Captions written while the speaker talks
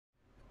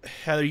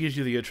Heather, you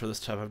do the intro this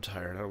time. I'm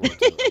tired. I don't want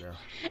to do it now.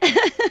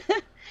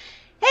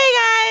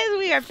 Hey guys,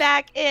 we are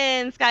back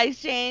in Sky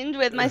Exchange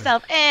with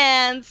myself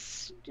and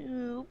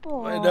Snoop.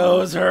 My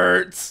nose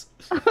hurts.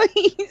 Oh,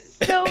 he's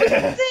so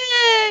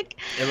sick.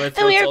 And my And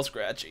throat's all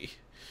scratchy.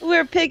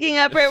 we're picking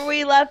up right where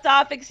we left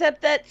off,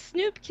 except that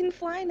Snoop can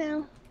fly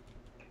now.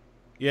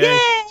 Yay!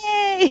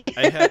 Yay!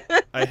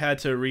 I had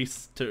to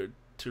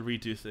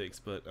redo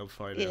things, but I'm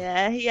fine now.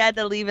 Yeah, he had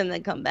to leave and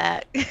then come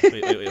back.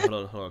 Wait,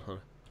 hold on.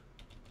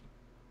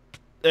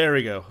 There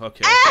we go.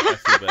 Okay, I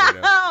feel better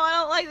now. Oh, I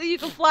don't like that you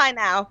can fly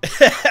now.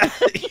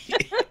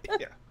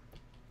 Yeah.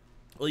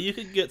 Well, you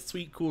could get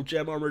sweet, cool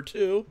gem armor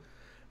too,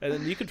 and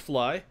then you could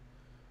fly.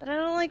 But I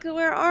don't like to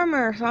wear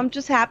armor, so I'm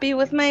just happy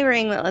with my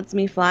ring that lets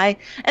me fly.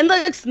 And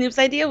look, Snoop's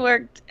idea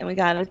worked, and we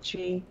got a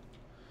tree.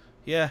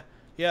 Yeah.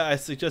 I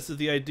suggested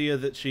the idea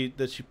that she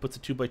puts a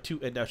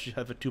 2x2, and now she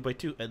has a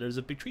 2x2, and there's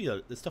a big tree on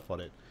it. There's stuff on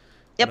it.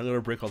 Yep. And I'm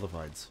gonna break all the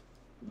vines.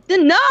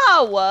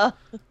 No!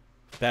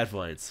 Bad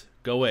vines.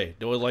 Go away.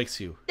 No one likes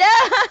you.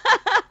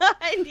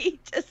 I need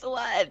just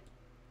one.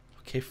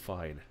 Okay,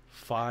 fine.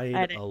 Fine,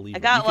 Right, I'll leave I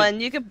it. got one.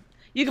 You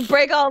can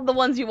break all the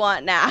ones you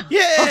want now.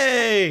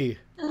 Yay!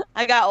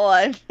 I got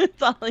one.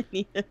 That's all I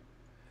needed.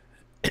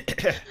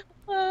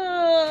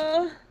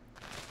 Uh,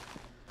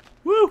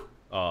 Woo!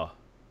 Aw.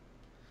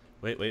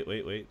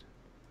 Wait.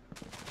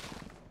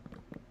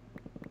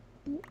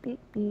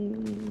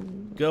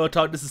 Go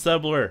talk to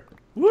disassembler.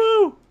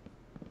 Woo!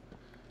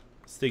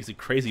 This thing's in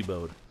crazy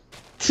mode.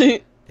 all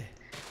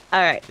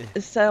right.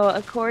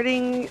 So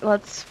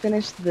let's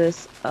finish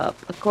this up.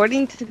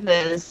 According to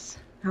this,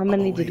 how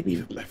many did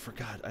we I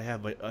forgot. I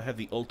have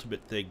the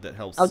ultimate thing that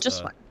helps. Oh,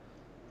 just one.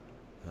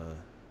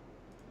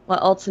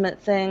 What ultimate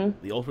thing?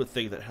 The ultimate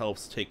thing that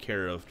helps take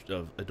care of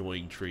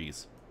annoying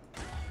trees.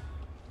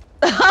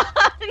 No.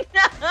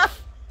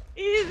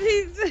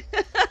 He's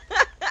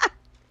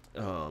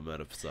Oh, I'm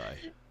out of Psy.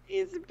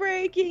 he's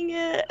breaking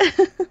it.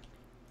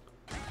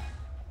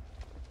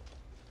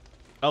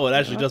 Oh, it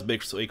actually does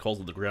make so holes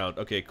in the ground.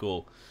 Okay,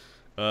 cool.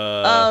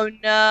 Oh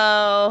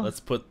no. Let's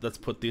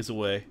put these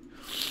away.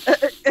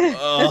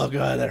 Oh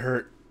god, that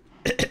hurt.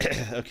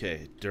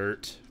 Okay,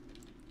 dirt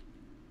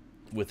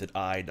with an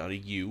I, not a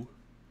U.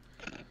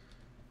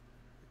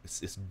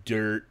 It's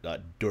dirt,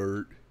 not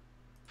dirt.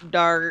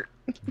 Dart.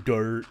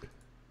 Dirt.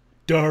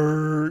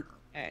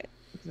 Alright.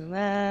 So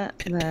that.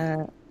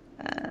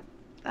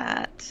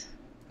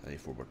 I need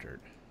 4 more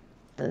dirt.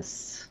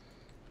 This.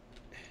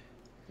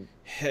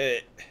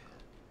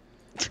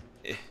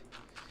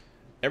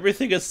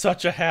 Everything is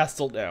such a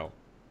hassle now.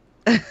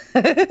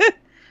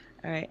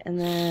 Alright, and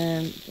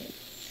then.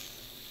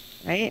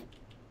 Right?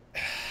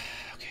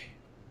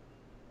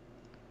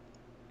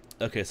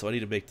 Okay, so I need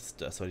to make this.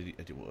 So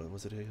what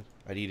was it again?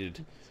 I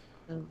needed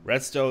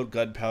redstone,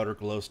 gunpowder,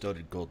 glowstone,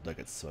 and gold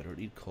nuggets. So I don't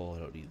need coal. I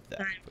don't need that.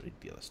 But I need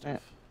the other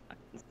stuff.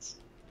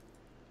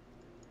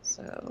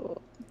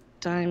 So,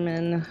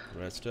 diamond.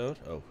 Redstone.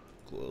 Oh,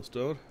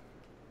 glowstone.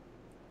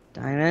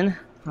 Diamond.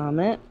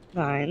 Helmet.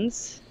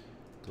 Vines.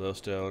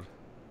 Glowstone.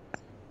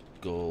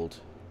 Gold.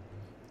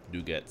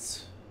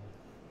 Nougats.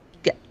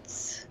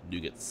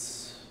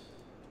 Nougats.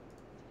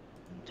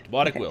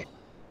 Demonic will.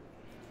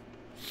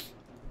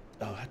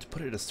 Oh, I have to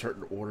put it in a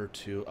certain order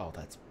too. Oh,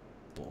 that's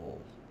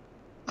bull.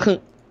 So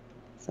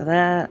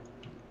that,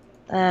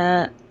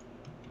 and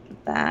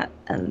that.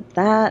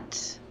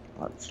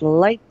 Let's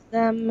light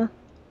them.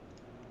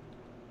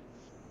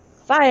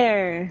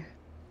 Fire.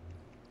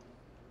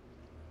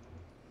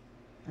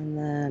 And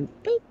then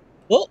boop.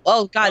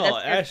 Oh god, Oh, that's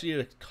I actually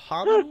need a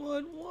common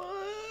one?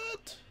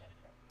 What?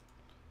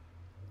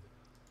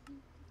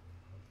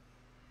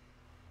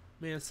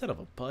 Man, son of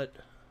a butt.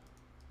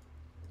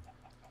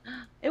 it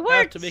I have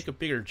worked. to make a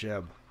bigger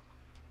gem.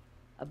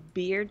 A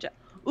beer jar.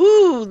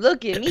 Ooh,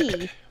 look at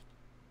me.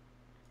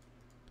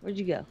 Where'd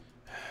you go?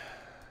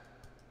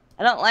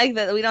 I don't like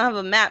that we don't have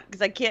a map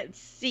because I can't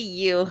see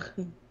you.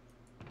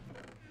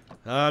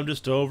 I'm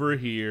just over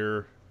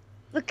here.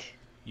 Look.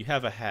 You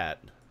have a hat.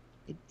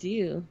 I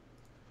do.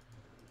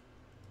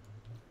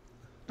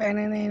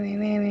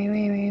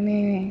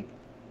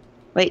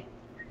 Wait.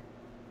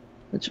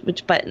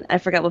 Which button? I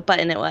forgot what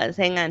button it was.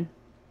 Hang on.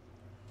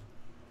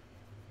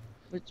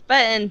 Which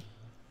button?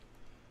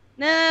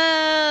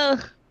 No!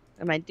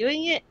 Am I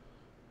doing it?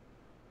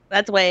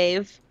 That's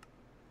wave.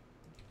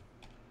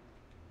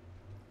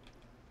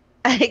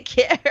 I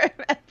can't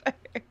remember.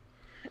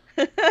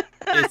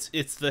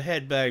 It's the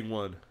headbang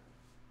one.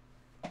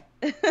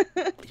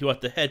 You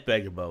want the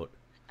headbang emote.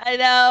 I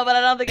know, but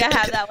I don't think I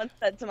have that one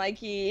set to my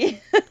key.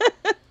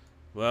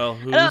 Well,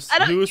 I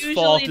don't whose usually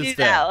fault do is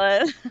that?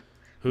 one.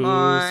 Whose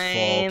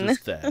Mine. fault is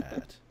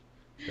that?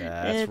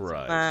 That's It's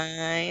right.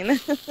 mine.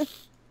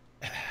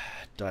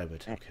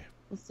 Diamond. Okay.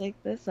 Let's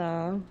take this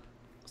off.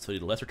 So I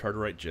need a lesser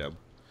tartarite gem.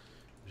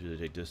 I need to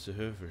take this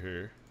over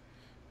here.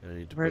 And I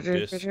need to For put her,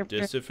 this for her,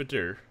 this over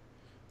there.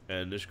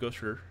 And this goes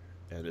her.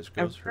 And this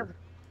goes her.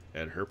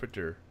 And her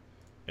pater.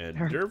 And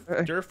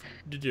derf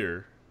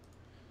der.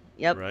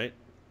 Yep. Right?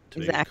 To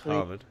Exactly. make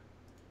it common.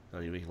 Now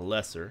you make it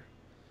lesser.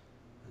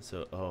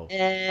 So, oh.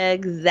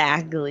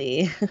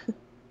 Exactly.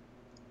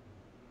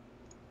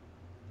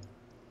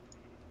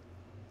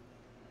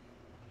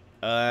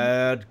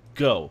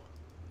 Go.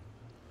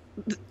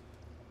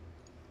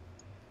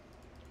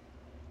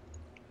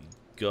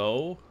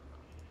 Go.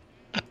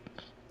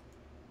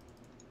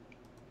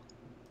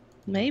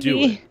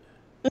 Maybe.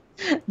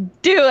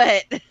 Do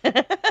it.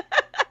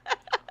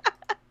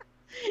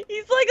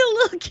 He's like a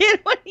little kid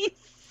when he's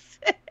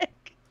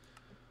sick.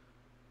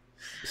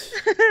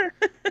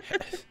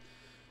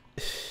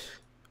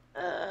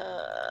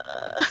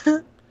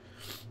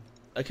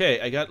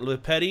 Okay, I got the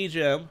petty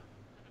gem,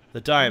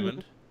 the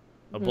diamond,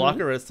 a block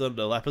of redstone,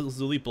 the lapis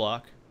lazuli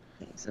block.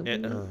 Okay, so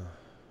And,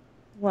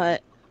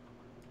 what?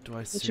 do I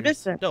What you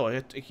missing? No, I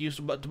have to use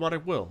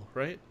demonic will,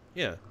 right?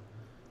 Yeah.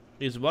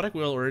 Use demonic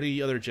will or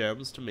any other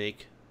gems to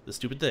make the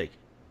stupid thing.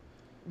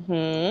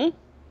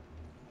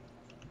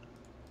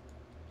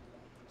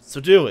 So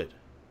do it.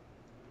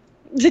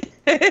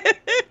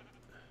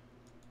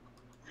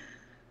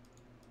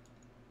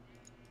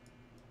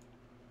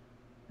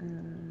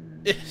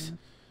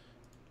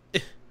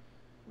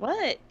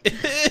 What?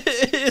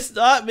 It's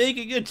not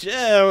making a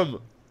gem.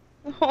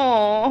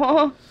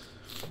 Aww.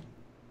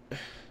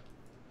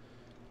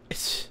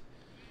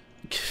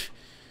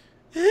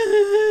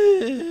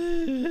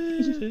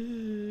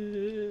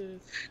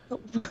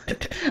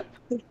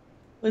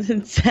 Was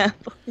it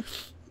sample?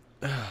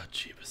 Ah,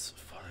 jeebus.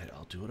 Fine,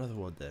 I'll do another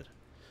one then.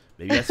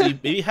 Maybe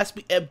it has to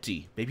be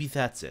empty. Maybe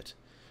that's it.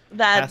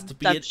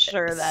 I'm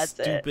sure that's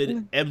stupid,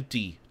 it.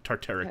 empty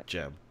Tartaric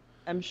gem.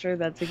 I'm sure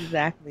that's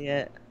exactly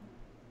it.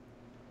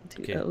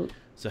 Okay.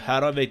 So how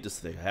do I make this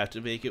thing? I have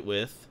to make it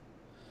with.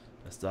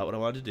 That's not what I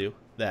wanted to do.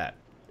 That.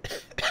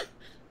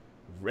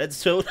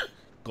 Redstone,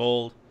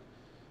 gold,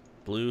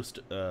 blue,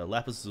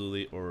 lapis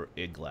lazuli, or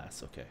in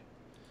glass. Okay.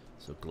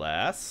 So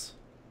glass.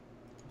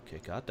 Okay,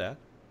 got that.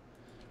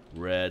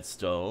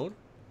 Redstone.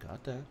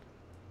 Got that.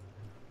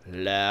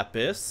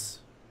 Lapis.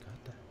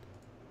 Got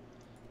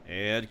that.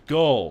 And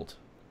gold.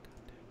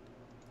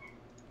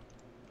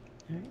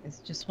 Alright, it's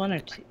just one or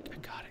two. I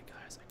got it,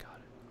 guys. I got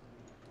it.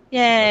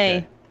 Yay.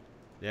 Okay.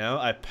 Now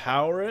I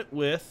power it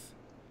with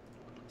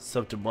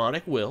some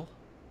demonic will.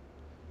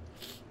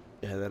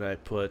 And then I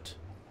put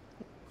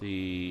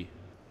the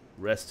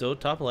redstone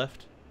top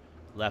left.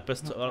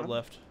 Lapis top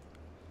left.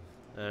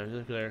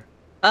 There.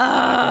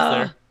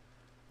 Ah.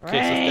 Okay, so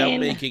it's now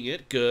making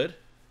it good.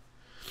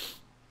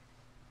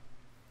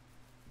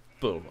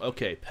 Boom.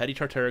 Okay, petty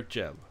Tartaric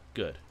gem.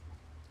 Good.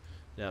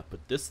 Now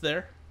put this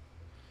there.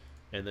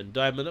 And then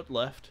diamond up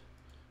left.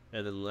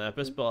 And then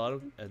lapis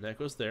bottom. And that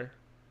goes there.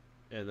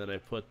 And then I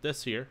put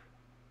this here.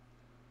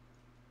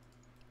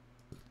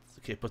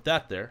 Okay, put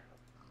that there.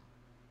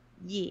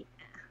 Yeah.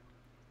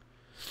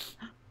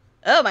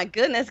 Oh my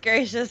goodness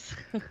gracious.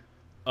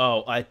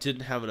 Oh, I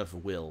didn't have enough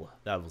will.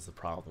 That was the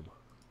problem.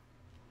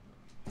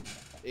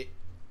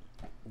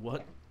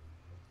 What?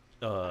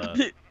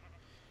 Heather,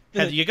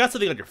 you got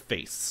something on your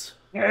face.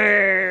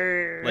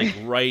 Like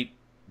right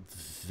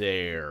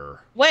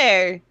there.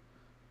 Where?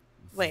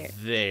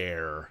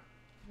 There.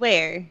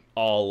 Where?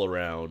 All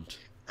around.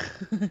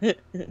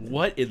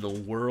 What in the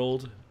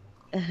world?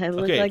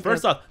 Okay, like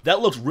first off,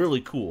 that looks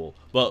really cool,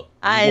 but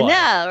I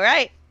know,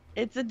 right?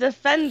 It's a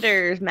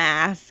defender's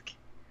mask.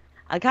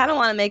 I kind of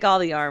want to make all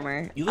the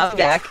armor. You look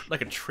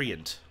like a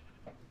treant.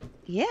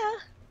 Yeah.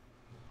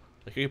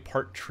 Like, are you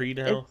part tree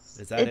now?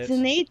 Is that It's a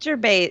nature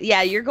base.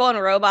 Yeah, you're going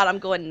robot. I'm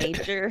going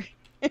nature.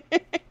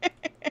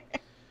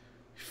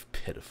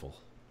 Pitiful.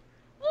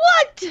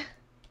 What?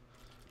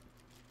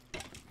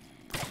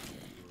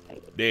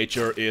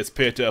 Nature is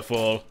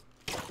pitiful.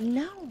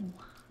 No.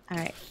 All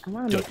right, I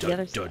want to make the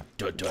other stuff.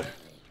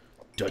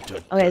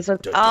 Okay, so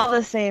it's all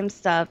the same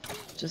stuff,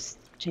 just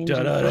changing.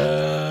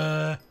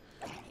 Da.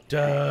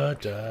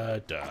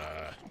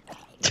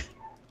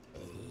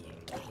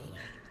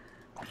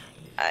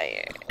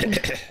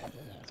 Let's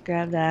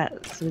grab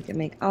that so we can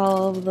make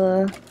all of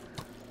the.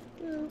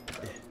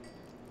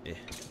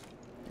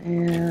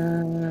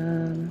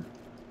 And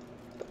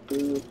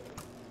boop,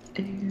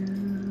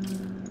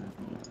 and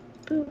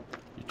boop.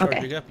 You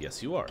charging up?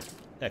 Yes, you are.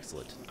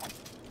 Excellent.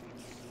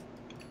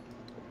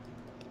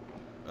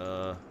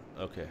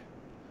 Okay.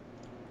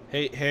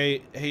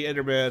 Hey,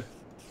 Enderman.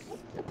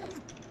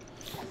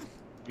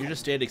 You're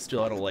just standing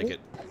still. I don't like it.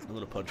 I'm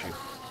gonna punch you.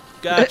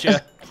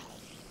 Gotcha.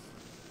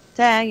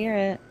 Tag, you're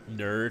it.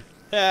 Nerd.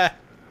 Ah.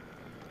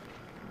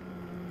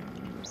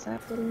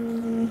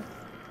 Sapling.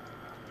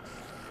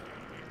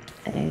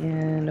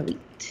 And a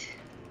wheat.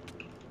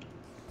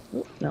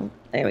 Oh, no.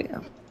 There we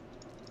go.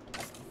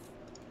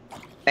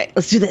 Alright,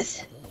 let's do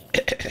this.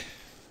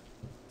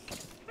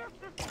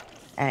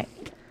 Alright.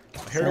 I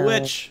heard a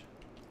witch.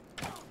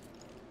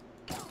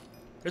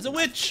 There's a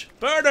witch.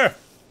 Burn her.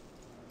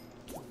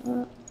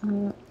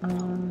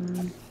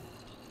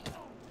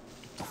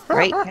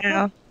 Right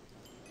now.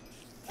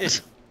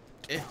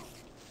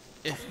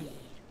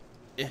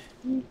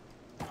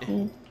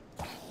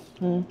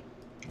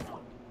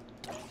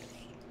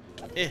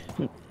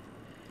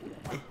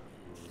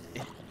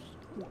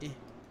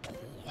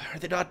 Are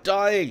they not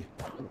dying?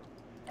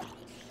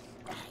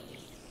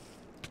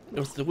 It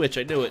was the witch,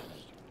 I knew it.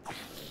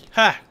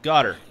 Ha!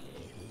 Got her.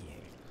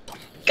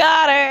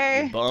 Got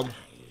her! You bum.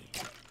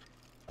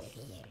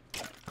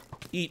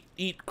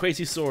 Eat,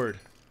 crazy sword.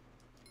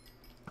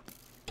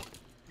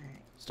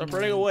 Stop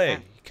running away, you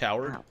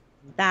coward.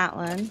 That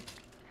one.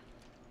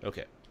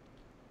 Okay.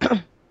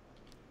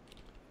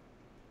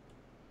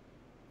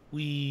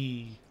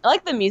 Wee. I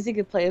like the music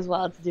it plays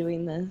while it's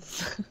doing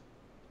this.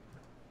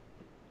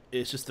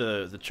 It's just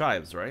the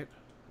chimes, right?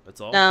 That's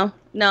all?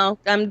 No,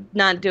 I'm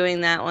not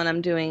doing that one.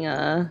 I'm doing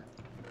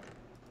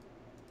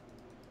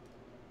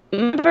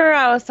Remember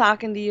I was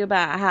talking to you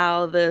about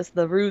how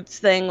the roots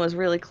thing was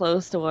really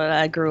close to what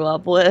I grew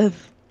up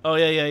with? Oh,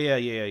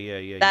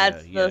 yeah.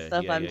 That's the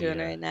stuff I'm doing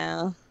right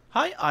now.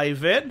 Hi,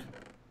 Ivan.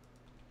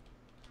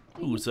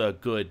 Who's a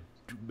good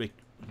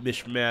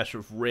mishmash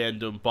of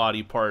random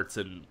body parts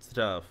and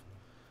stuff.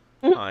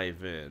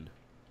 Ivan.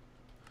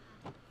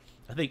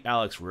 I think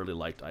Alex really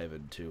liked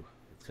Ivan, too.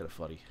 It's kind of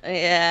funny.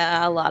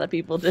 Yeah, a lot of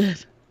people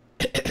did.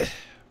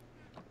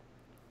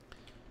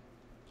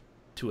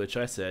 To which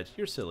I said,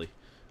 you're silly.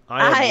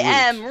 I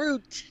am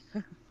Root.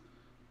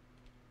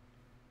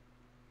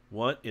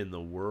 What in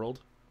the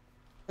world?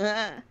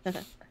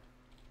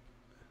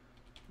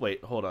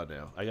 Wait, hold on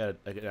now.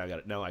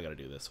 Now I gotta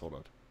do this. Hold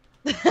on.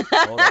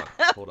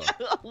 Hold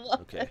on.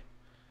 Okay.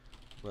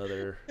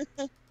 Leather.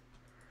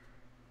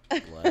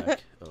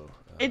 Black. Oh.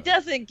 It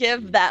doesn't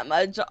give that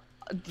much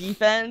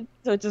defense,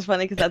 which is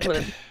funny because that's what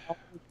it's called,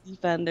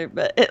 defender,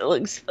 but it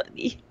looks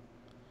funny.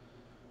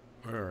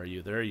 Where are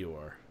you? There you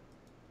are.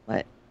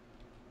 What?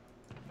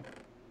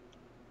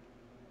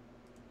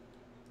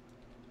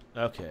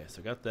 Okay,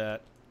 so I got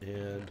that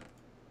and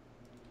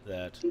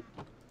that.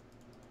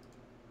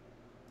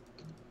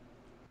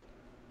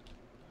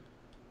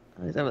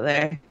 Oh, he's over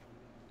there.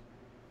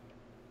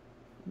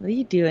 What are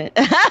you doing?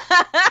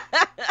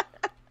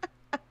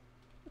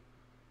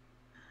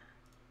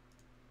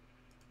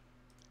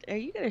 Are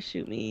you gonna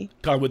shoot me?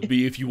 Come with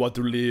me if you want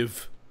to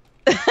live.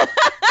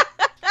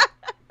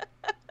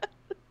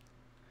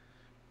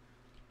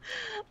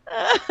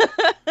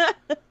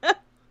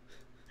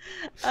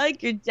 I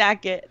like your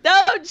jacket.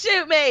 Don't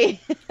shoot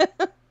me!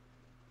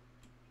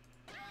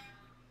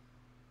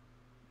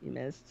 You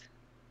missed.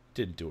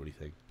 Didn't do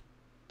anything.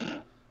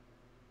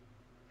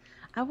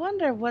 I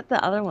wonder what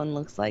the other one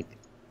looks like.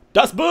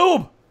 Das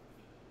Boom!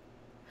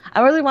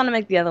 I really want to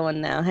make the other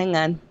one now. Hang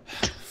on.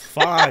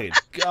 Fine.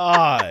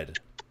 God.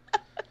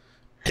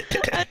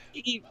 I'll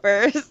eat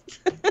first.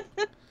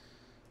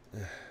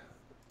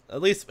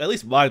 At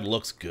least mine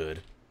looks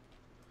good.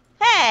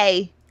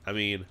 Hey! I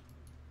mean,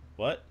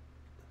 what?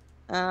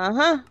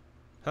 Uh-huh.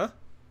 Huh?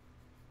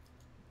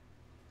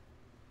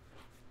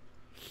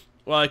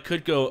 Well, I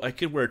could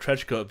wear a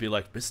trench coat and be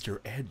like Mr.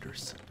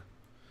 Anderson.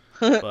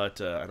 But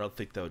I don't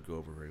think that would go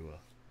over very well.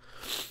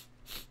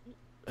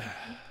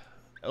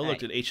 Oh,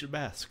 look, an ancient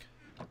mask.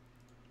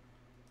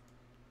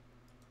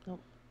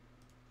 Nope.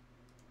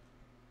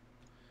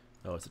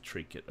 Oh, it's a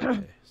trinket.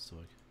 Okay, so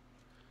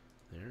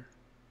there.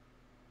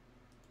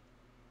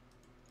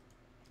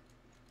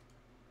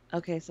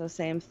 Okay, so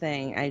same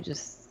thing. I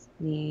just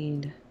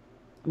need...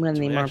 I'm gonna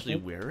need Do I more. actually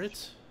wear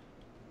it?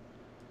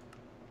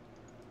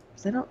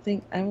 Because I don't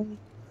think... I only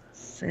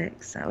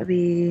 6. That would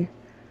be...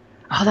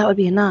 Oh, that would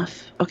be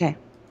enough. Okay.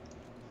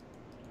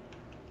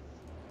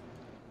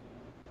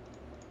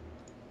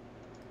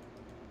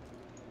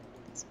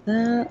 It's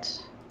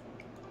that.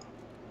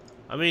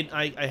 I mean,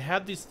 I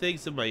have these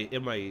things in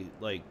my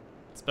like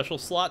special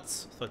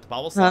slots, like the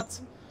bobble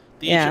slots,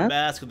 the ancient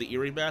mask and the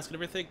earring mask and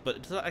everything, but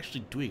it's not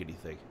actually doing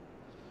anything.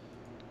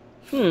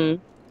 I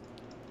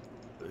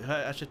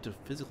actually have to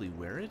physically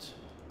wear it?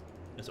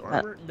 As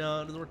armor?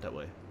 No, it doesn't work that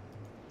way.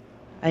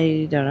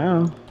 I don't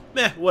know.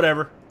 Meh,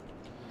 whatever.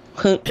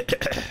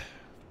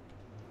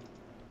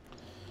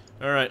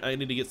 Alright, I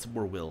need to get some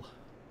more will.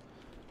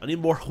 I need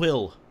more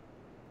will.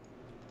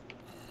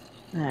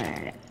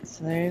 Alright,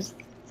 so there's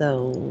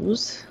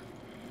those.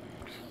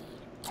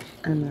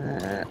 And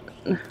that.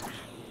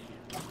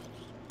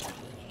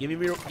 Give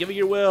me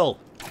your will.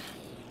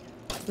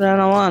 But I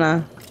don't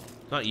wanna.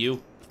 Not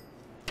you.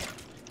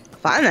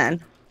 Fine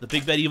then. The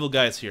big bad evil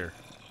guy's here.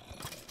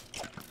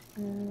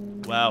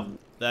 Wow,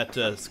 that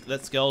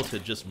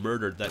skeleton just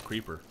murdered that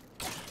creeper.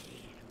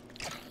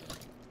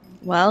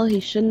 Well, he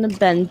shouldn't have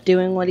been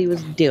doing what he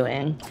was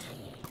doing.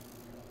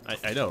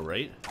 I know,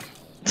 right?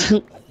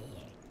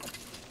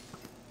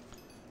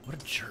 What a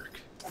jerk.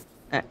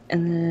 And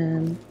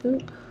then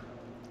boop,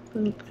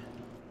 boop,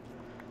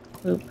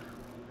 boop,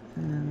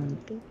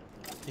 and boop.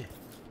 Yeah.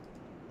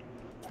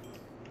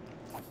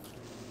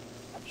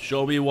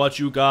 Show me what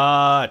you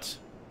got.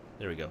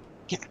 There we go.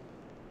 Yeah.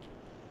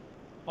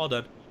 All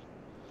done.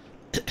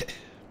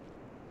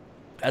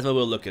 How's my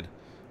will looking?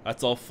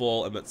 That's all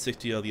full. I'm at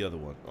 60 on the other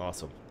one.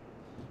 Awesome.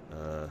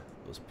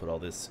 Let's put all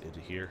this into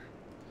here.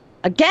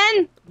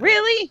 Again?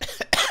 Really?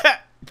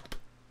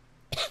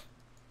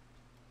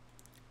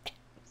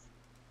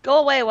 Go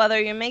away,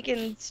 Weather. You're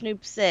making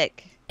Snoop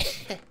sick.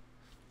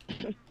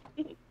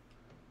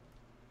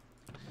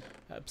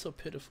 I'm so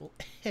pitiful.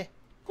 I'm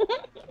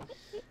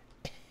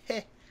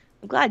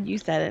glad you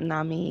said it,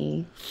 not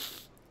me.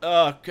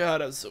 Oh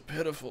God, I'm so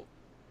pitiful.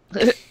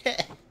 Okay.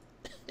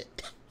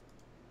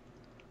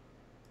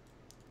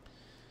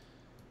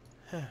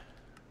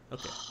 A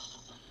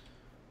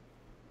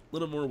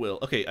little more will.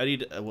 Okay, I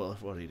need. Well,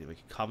 what do I need to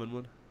make a common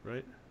one,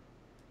 right?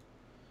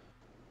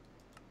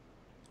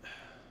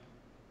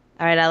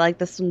 All right, I like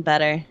this one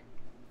better.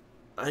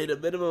 I need a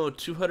minimum of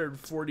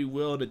 240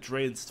 will, and it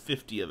drains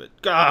 50 of it.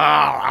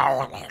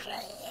 Hi,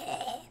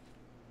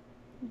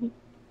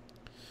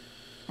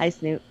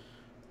 Snoop.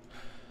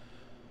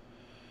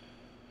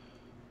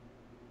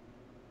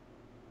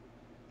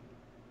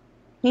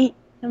 I'm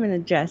in a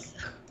dress.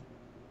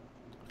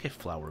 Okay,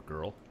 flower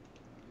girl.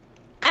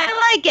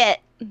 I like it.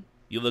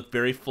 You look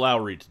very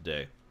flowery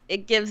today.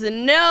 It gives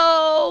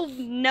no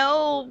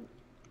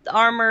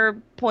armor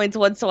points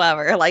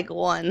whatsoever, like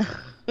one.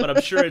 But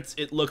I'm sure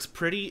it looks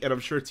pretty, and I'm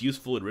sure it's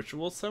useful in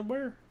rituals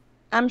somewhere.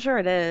 I'm sure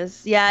it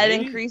is. Yeah, Maybe?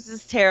 it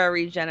increases Terra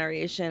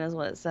regeneration, is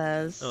what it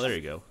says. Oh, there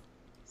you go.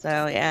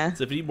 So yeah.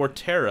 So if you need more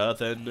Terra,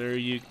 then there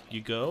you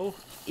go.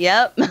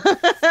 Yep.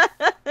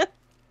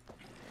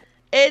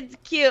 It's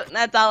cute, and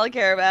that's all I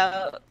care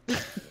about. Look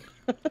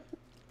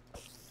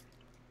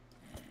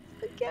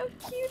how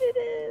cute it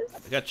is.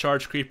 I got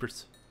charged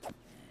creepers.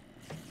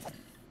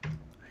 I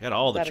got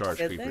all the Is that a charged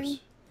good creepers.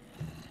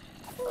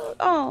 thing?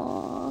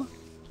 Aww.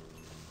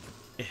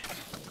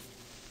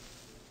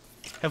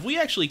 Have we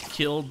actually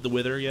killed the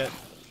Wither yet?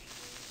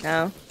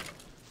 No.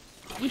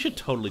 We should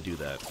totally do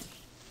that.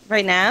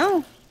 Right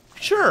now?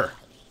 Sure.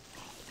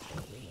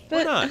 Why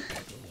But not?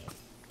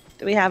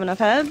 do we have enough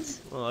heads?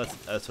 Well,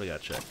 that's what I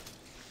gotta check.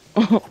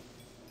 Cause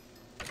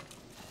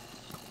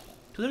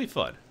that'd be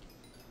fun.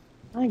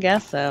 I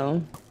guess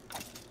so.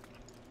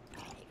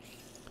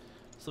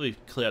 So we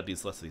clear out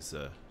these less of these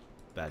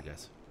bad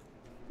guys.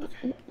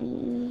 Okay.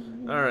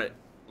 All right.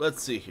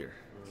 Let's see here.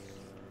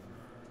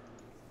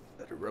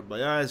 Better rub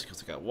my eyes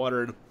because I got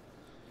water in them.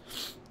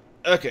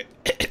 Okay.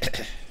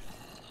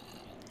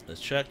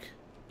 Let's check.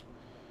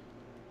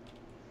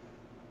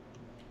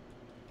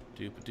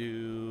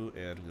 Doop-a-doo.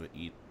 And I'm gonna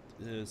eat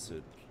this.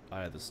 And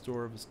Eye of the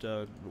Storm is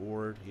done.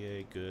 Ward.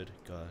 Yay. Good.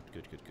 God.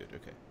 Good. Good. Good.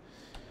 Okay.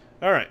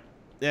 All right.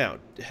 Now,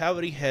 how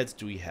many heads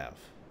do we have?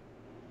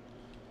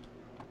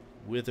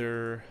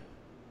 Wither.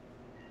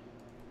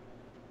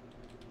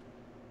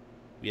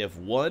 We have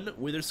one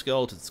Wither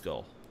skeleton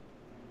skull.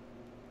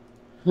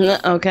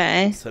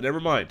 Okay. So never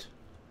mind.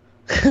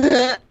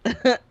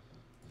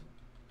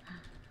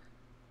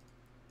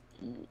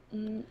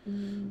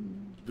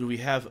 Do we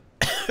have...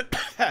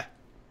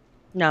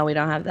 No, we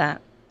don't have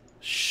that.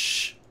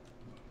 Shh.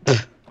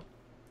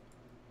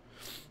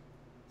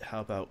 How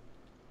about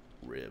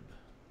rib?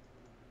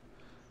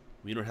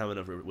 We don't have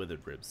enough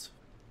withered ribs.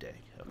 Dang.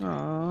 Okay.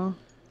 Aww.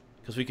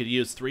 Because we could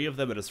use 3 of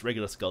them and a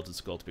regular skeleton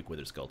skull to make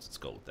wither skeleton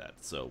skull with that.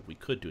 So we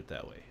could do it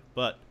that way.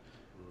 But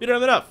we don't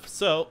have enough.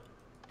 So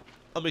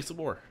I'll make some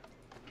more.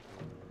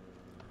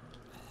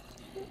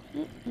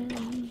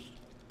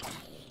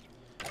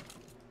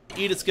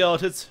 Eat it,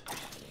 skeletons.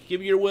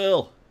 Give me your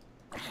will.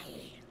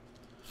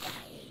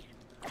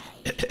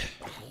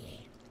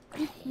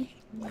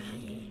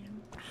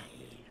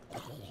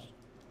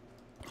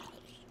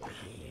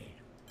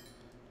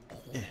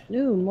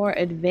 Ooh, more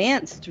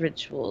advanced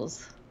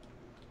rituals.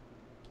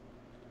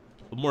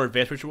 More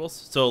advanced rituals?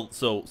 So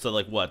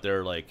like what?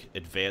 They're like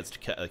advanced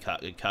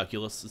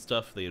calculus and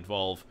stuff. They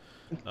involve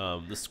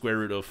the square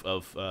root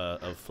of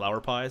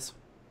flower pies.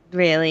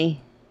 Really?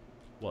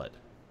 What?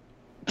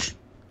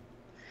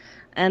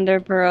 Ender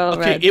pearl.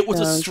 Okay, it was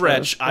a redstone,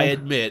 stretch. glowstone. I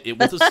admit it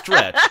was a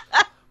stretch.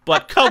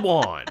 But come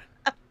on.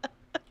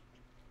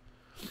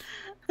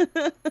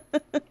 I'm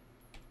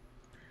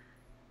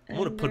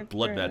gonna put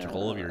blood magic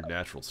all over your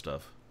natural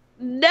stuff.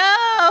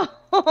 No!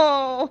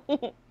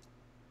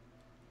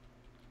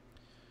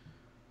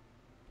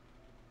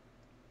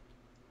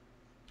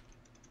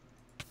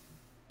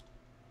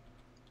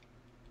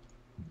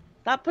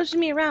 Stop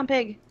pushing me around,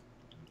 pig.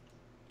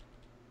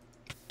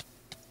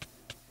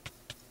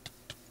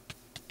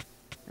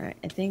 Alright,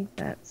 I think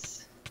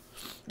that's...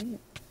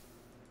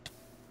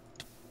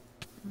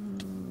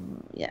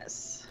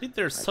 yes. I think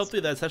there's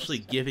something that's actually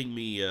giving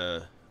me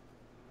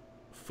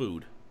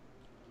food.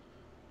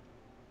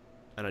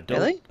 And I don't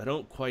Really? I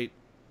don't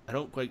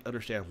quite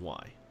understand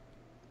why.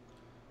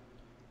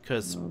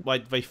 Because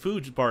my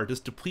food bar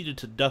just depleted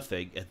to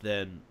nothing, and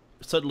then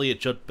suddenly it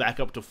jumped back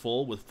up to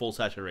full with full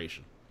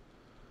saturation.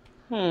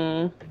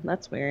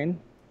 That's weird.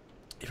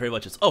 It very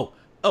much is. Oh,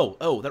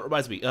 that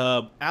reminds me.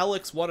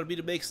 Alex wanted me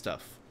to make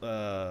stuff.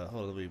 Hold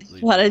on, let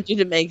me Wanted you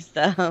to make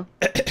stuff.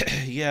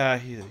 yeah,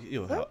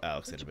 you know how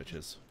Alex Animich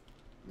is.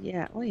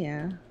 Yeah, oh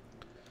yeah.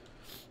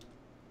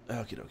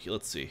 Okie dokie,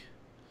 let's see.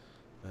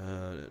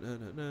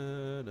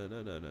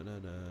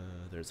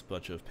 There's a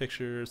bunch of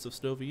pictures of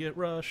Soviet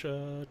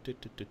Russia.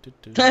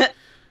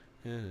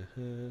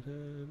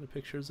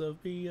 Pictures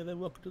of me, and then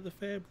welcome to the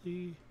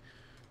family.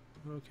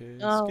 Okay,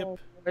 Oh, skip.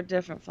 we're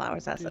different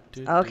flowers. That's it.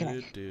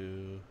 Okay.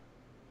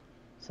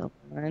 So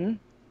one,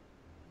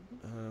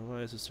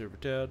 Why is the server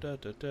down?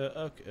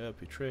 Okay,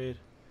 up you trade.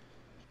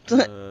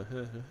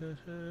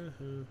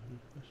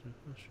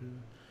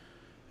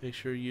 Make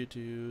sure you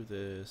do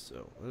this.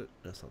 Oh, what?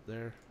 That's not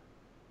there.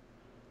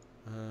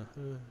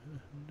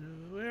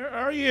 Where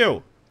are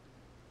you?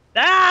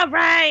 Ah,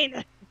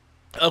 rain!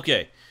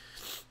 Okay.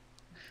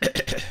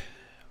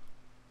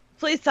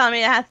 Please tell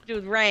me it has to do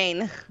with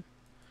rain.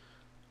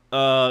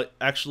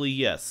 Actually,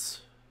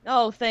 yes.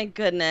 Oh, thank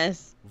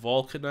goodness.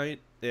 Vulcanite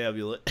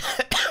amulet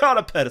on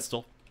a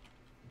pedestal.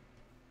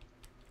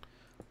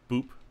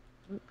 Boop.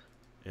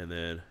 And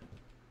then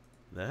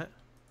that.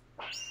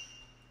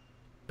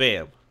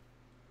 Bam.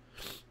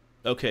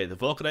 Okay, the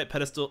Vulcanite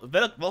pedestal,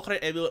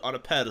 Vulcanite amulet on a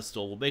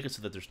pedestal will make it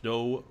so that there's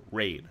no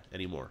rain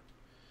anymore.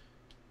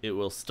 It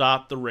will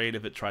stop the rain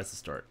if it tries to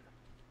start.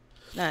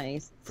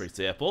 Nice. For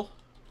example,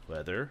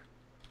 weather,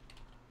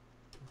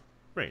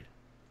 rain.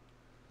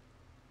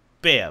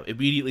 Bam!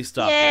 Immediately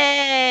stopped it.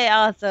 Yay!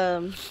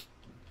 Awesome.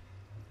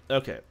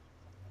 Okay.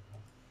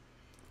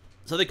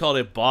 So they call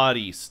it a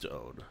body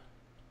stone.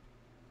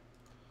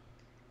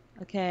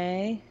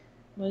 Okay.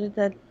 What did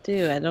that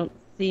do? I don't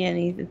see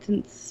any. It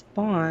didn't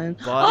spawn.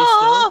 Body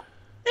oh! stone?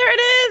 There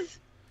it is!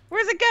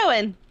 Where's it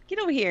going? Get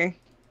over here.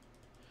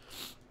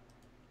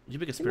 You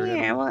make a Come spirit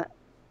here. animal?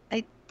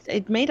 I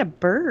made a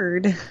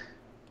bird.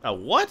 A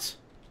what?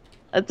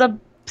 It's a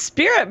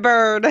spirit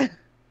bird.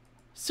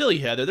 Silly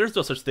Heather, there's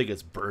no such thing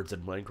as birds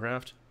in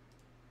Minecraft.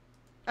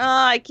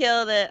 Oh, I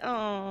killed it.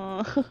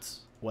 Oh.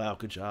 Wow,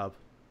 good job.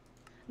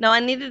 No, I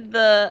needed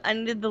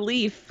the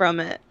leaf from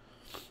it.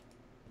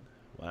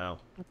 Wow.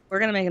 We're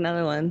gonna make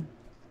another one.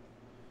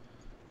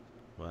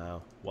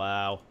 Wow.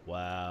 Wow.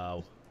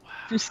 Wow.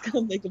 We're just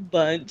gonna make a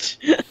bunch.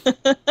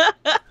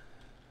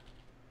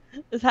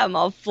 Just have them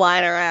all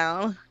flying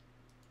around.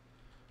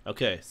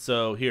 Okay,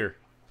 so here.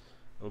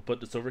 I'm gonna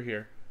put this over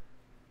here.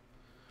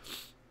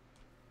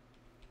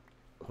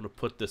 I'm gonna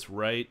put this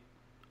right.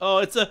 Oh,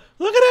 it's a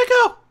look at it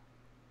go!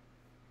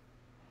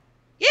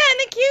 Yeah,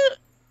 isn't it cute?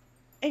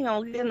 Hang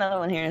on, we'll get another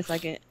one here in a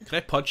second. Can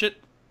I punch it?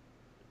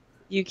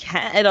 You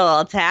can. It'll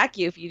attack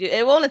you if you do.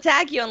 It won't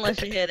attack you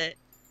unless you hit it.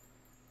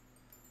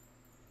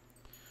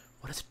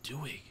 What is it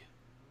doing?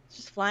 It's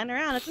just flying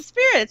around. It's a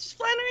spirit. It's just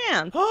flying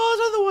around. Oh,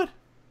 there's another one.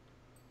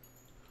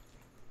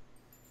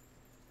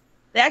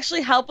 They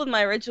actually help with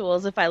my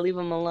rituals if I leave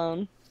them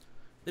alone.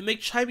 They make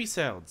chimey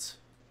sounds.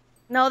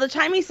 No, the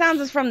chimey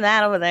sounds is from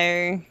that over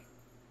there.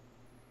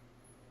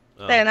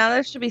 Oh. There, now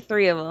there should be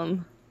 3 of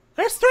them.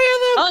 There's 3 of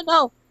them. Oh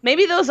no,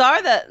 maybe those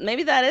are the.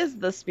 Maybe that is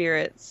the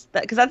spirits.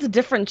 Because that's a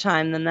different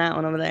chime than that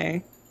one over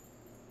there.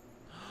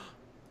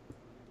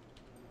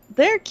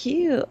 They're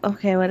cute.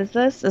 Okay, what is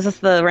this? Is this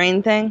the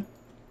rain thing?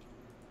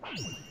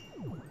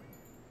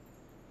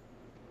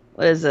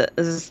 What is it?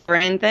 Is this the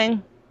rain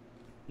thing?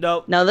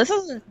 Nope. No, this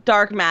is a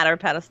dark matter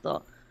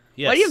pedestal.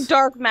 Yes. Why do you have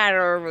dark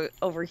matter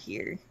over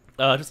here?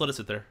 Just let it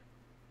sit there.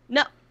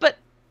 No, but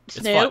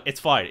Snoop. It's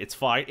fine. It's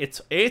fine.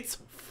 It's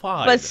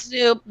fine. But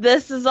Snoop,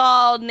 this is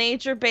all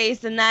nature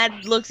based, and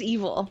that looks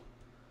evil.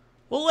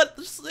 Well,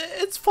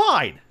 it's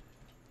fine.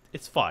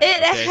 It's fine. It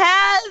okay?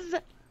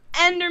 has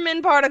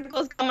Enderman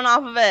particles coming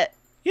off of it.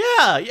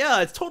 Yeah,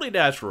 it's totally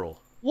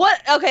natural.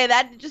 What? Okay,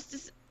 that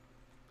just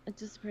it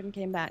disappeared and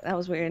came back. That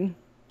was weird.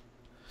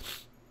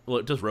 Well,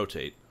 it does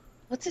rotate.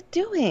 What's it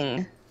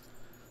doing?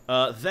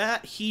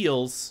 That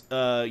heals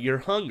your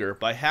hunger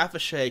by half a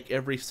shake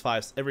every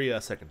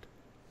second.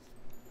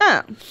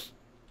 Oh.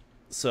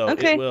 So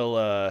okay. it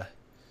will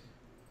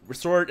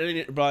restore any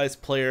nearby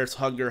player's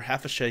hunger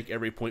half a shake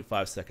every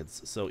 0.5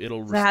 seconds. So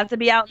it'll. Does it have to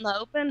be out in the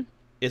open?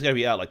 It's gotta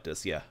be out like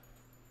this, yeah.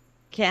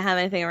 Can't have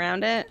anything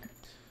around it?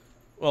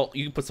 Well,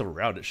 you can put some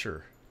around it,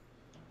 sure.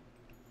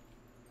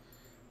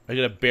 Are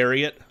you gonna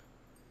bury it?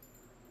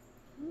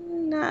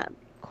 Not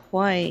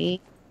quite.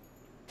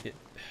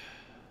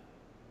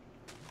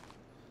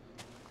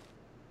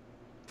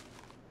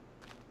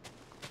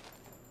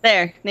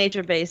 There,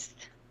 nature based.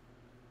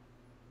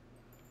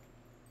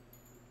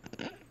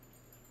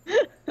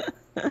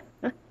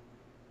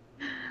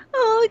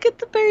 Oh, look at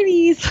the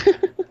birdies.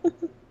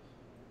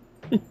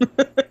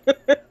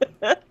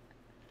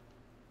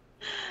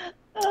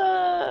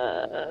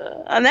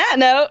 On that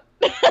note,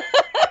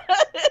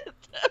 it's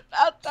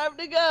about time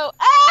to go.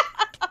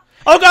 Ah!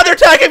 Oh god, they're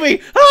attacking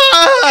me!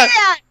 Ah!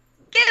 Yeah!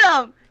 Get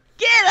them!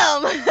 Get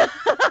them!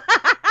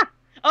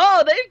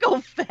 Oh, they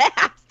go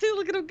fast too.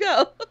 Look at him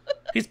go.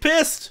 He's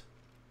pissed.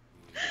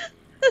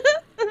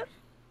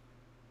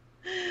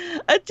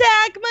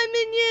 Attack my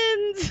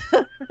minions!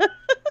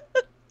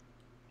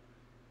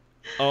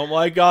 Oh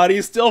my god,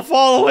 he's still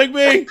following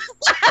me!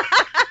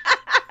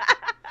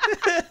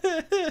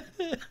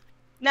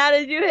 Now,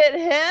 did you hit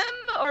him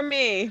or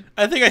me?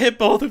 I think I hit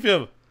both of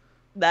you.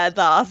 That's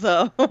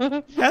awesome.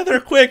 Heather,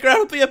 quick, wrap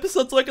up the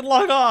episode so I can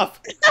log off.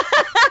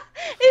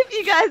 If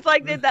you guys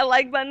liked it, that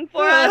like button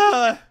for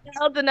us.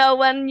 Tell to know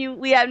when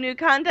we have new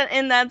content,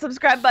 and that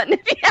subscribe button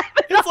if you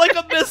haven't. It's like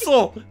a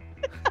missile.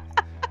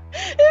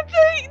 It's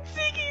a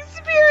seeking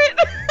spirit.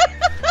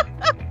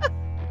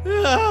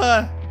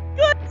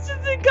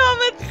 Questions and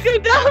comments go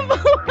down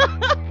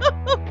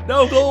below.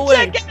 No, go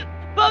away. Check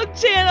out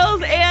both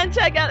channels and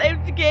check out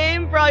Empty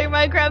Game for all your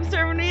Minecraft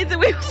server needs, and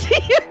we will see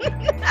you in the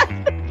next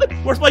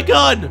episode. Where's my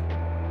gun?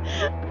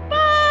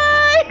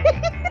 Bye!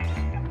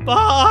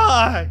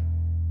 Bye.